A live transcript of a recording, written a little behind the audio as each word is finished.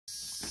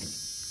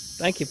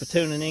Thank you for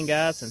tuning in,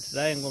 guys, and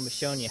today I'm going to be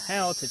showing you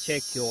how to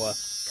check your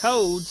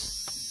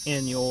codes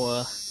in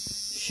your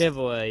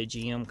Chevrolet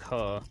GM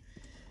car.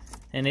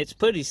 And it's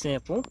pretty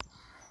simple.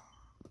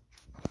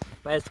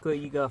 Basically,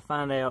 you got to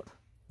find out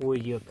where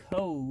your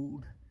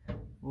code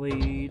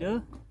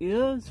reader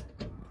is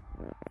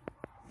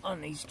on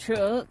these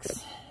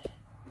trucks.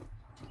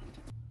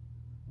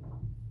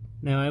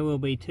 Now, it will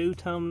be two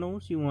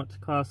terminals you want to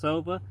cross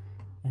over,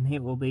 and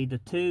it will be the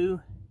two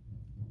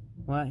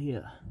right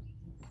here.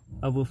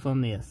 Over from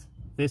this.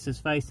 If this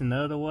is facing the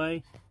other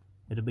way,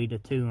 it'll be the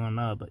two on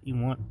the other. You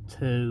want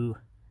to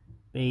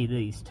be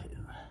these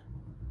two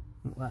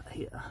right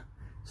here.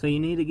 So you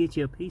need to get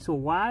you a piece of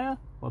wire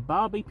or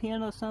bobby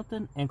pin or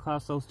something and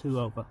cross those two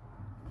over.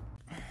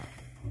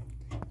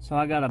 So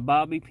I got a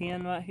bobby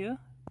pin right here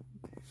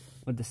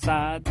with the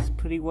sides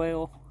pretty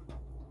well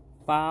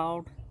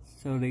filed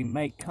so they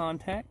make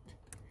contact.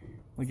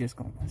 We're just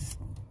gonna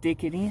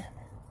stick it in.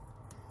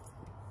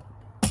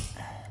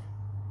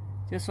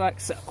 Just like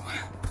so.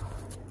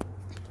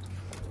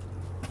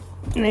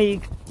 Now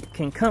you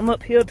can come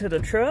up here to the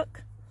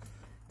truck,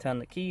 turn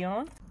the key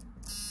on.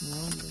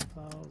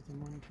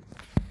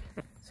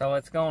 So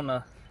it's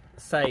gonna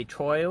say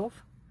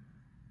 12,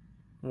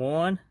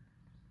 1,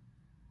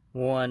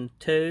 1,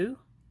 2,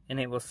 and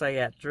it will say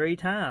that 3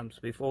 times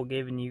before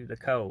giving you the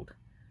code.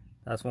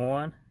 That's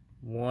 1,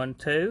 1,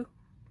 2,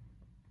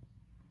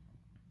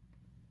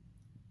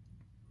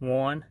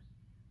 1,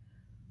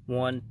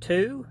 1,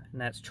 2,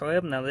 and that's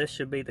 12. Now this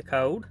should be the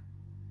code.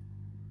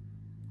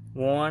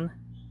 1,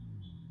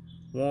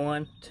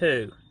 1,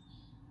 2.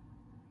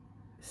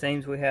 It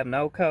seems we have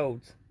no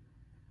codes.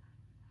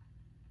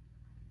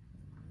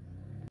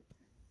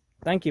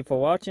 Thank you for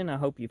watching. I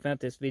hope you found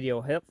this video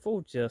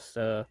helpful. Just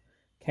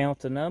count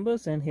the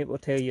numbers and it will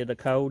tell you the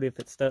code if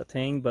it's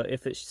 13. But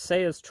if it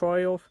says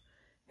 12,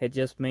 it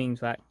just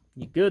means like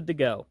you're good to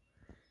go.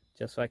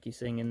 Just like you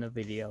seen in the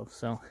video.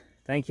 So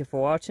thank you for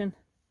watching.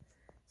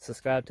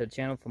 Subscribe to the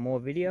channel for more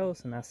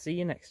videos, and I'll see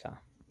you next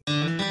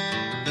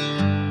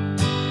time.